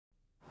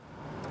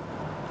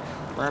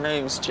My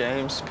name's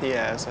James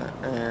Piazza,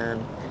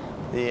 and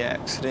the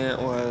accident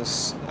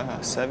was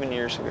 7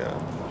 years ago.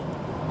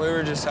 We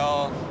were just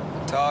all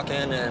talking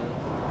and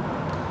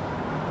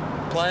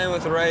playing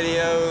with the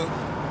radio,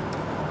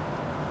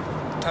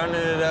 turning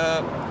it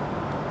up,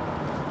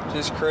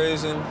 just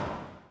cruising.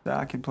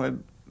 I could play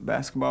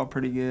basketball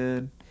pretty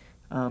good,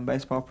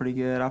 baseball pretty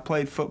good. I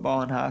played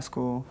football in high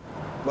school.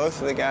 Both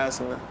of the guys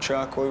in the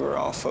truck, we were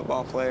all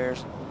football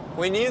players.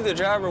 We knew the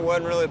driver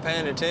wasn't really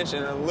paying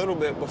attention a little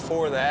bit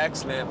before the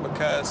accident,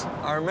 because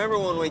I remember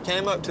when we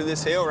came up to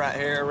this hill right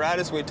here, right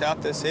as we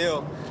topped this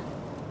hill,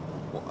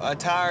 a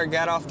tire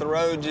got off the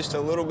road just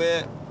a little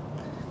bit,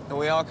 and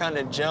we all kind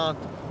of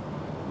jumped.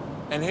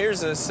 And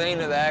here's the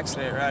scene of the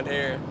accident right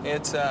here.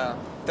 It's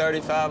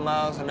 35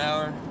 miles an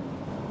hour.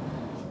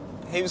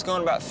 He was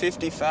going about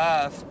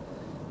 55,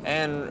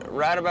 and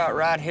right about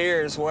right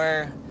here is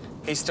where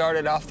he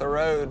started off the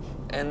road,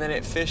 and then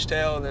it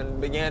fishtailed and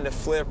began to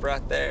flip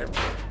right there.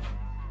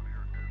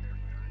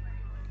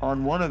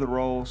 On one of the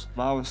rolls,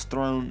 I was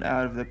thrown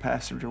out of the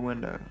passenger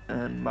window,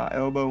 and my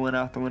elbow went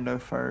out the window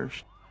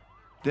first.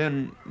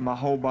 Then my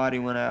whole body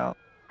went out.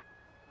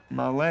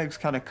 My legs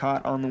kind of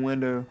caught on the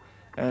window,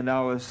 and I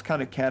was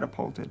kind of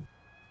catapulted.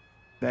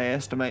 They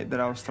estimate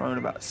that I was thrown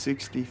about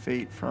 60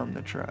 feet from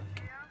the truck.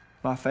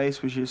 My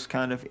face was just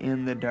kind of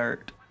in the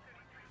dirt.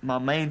 My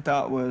main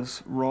thought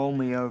was, roll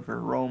me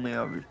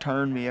over,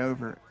 turn me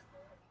over.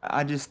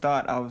 I just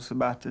thought I was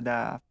about to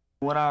die.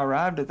 When I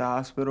arrived at the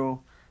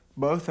hospital,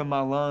 both of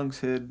my lungs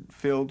had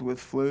filled with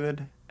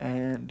fluid,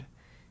 and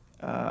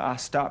I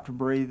stopped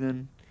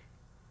breathing,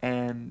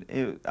 and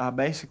I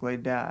basically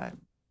died.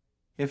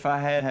 If I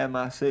had had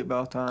my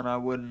seatbelt on, I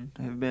wouldn't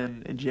have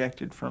been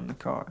ejected from the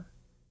car.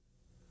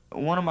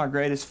 One of my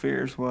greatest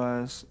fears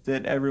was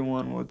that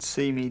everyone would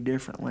see me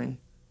differently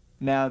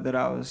now that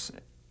I was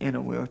in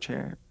a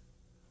wheelchair.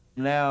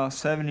 Now,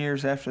 7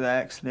 years after the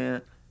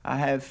accident, I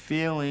have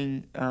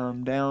feeling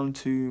down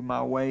to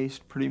my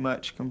waist, pretty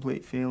much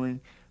complete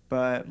feeling,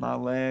 but my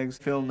legs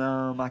feel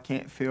numb. I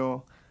can't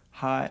feel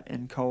hot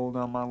and cold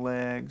on my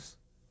legs.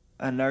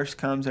 A nurse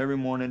comes every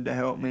morning to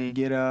help me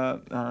get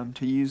up,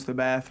 to use the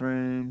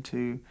bathroom,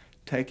 to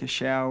take a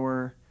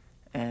shower,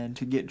 and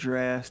to get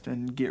dressed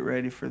and get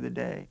ready for the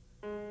day.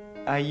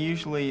 I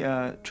usually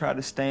try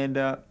to stand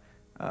up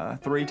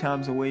 3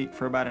 times a week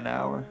for about an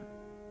hour.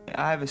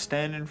 I have a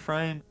standing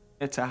frame.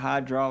 It's a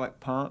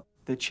hydraulic pump.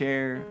 The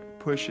chair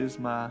pushes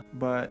my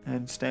butt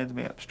and stands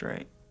me up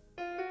straight.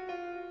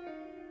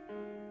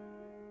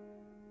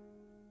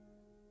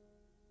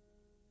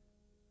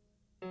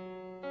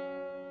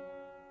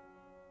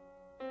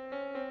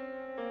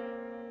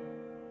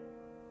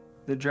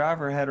 The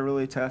driver had a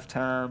really tough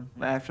time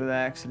after the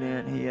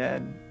accident. He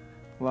had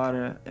a lot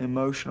of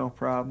emotional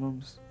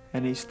problems,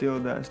 and he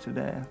still does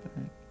today, I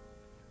think.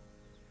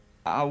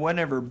 I was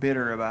never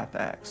bitter about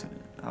the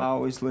accident. I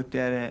always looked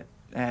at it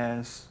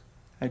as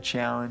a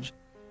challenge.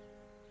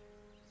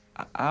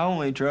 I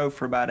only drove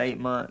for about 8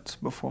 months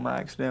before my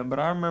accident, but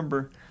I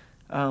remember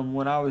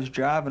when I was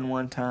driving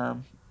one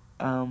time,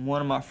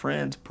 one of my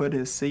friends put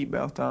his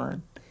seatbelt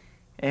on.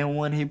 And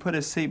when he put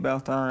his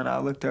seatbelt on, I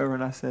looked over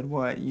and I said,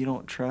 "What, you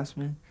don't trust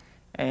me?"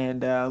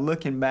 And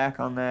looking back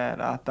on that,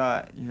 I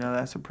thought,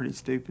 that's a pretty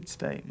stupid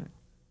statement.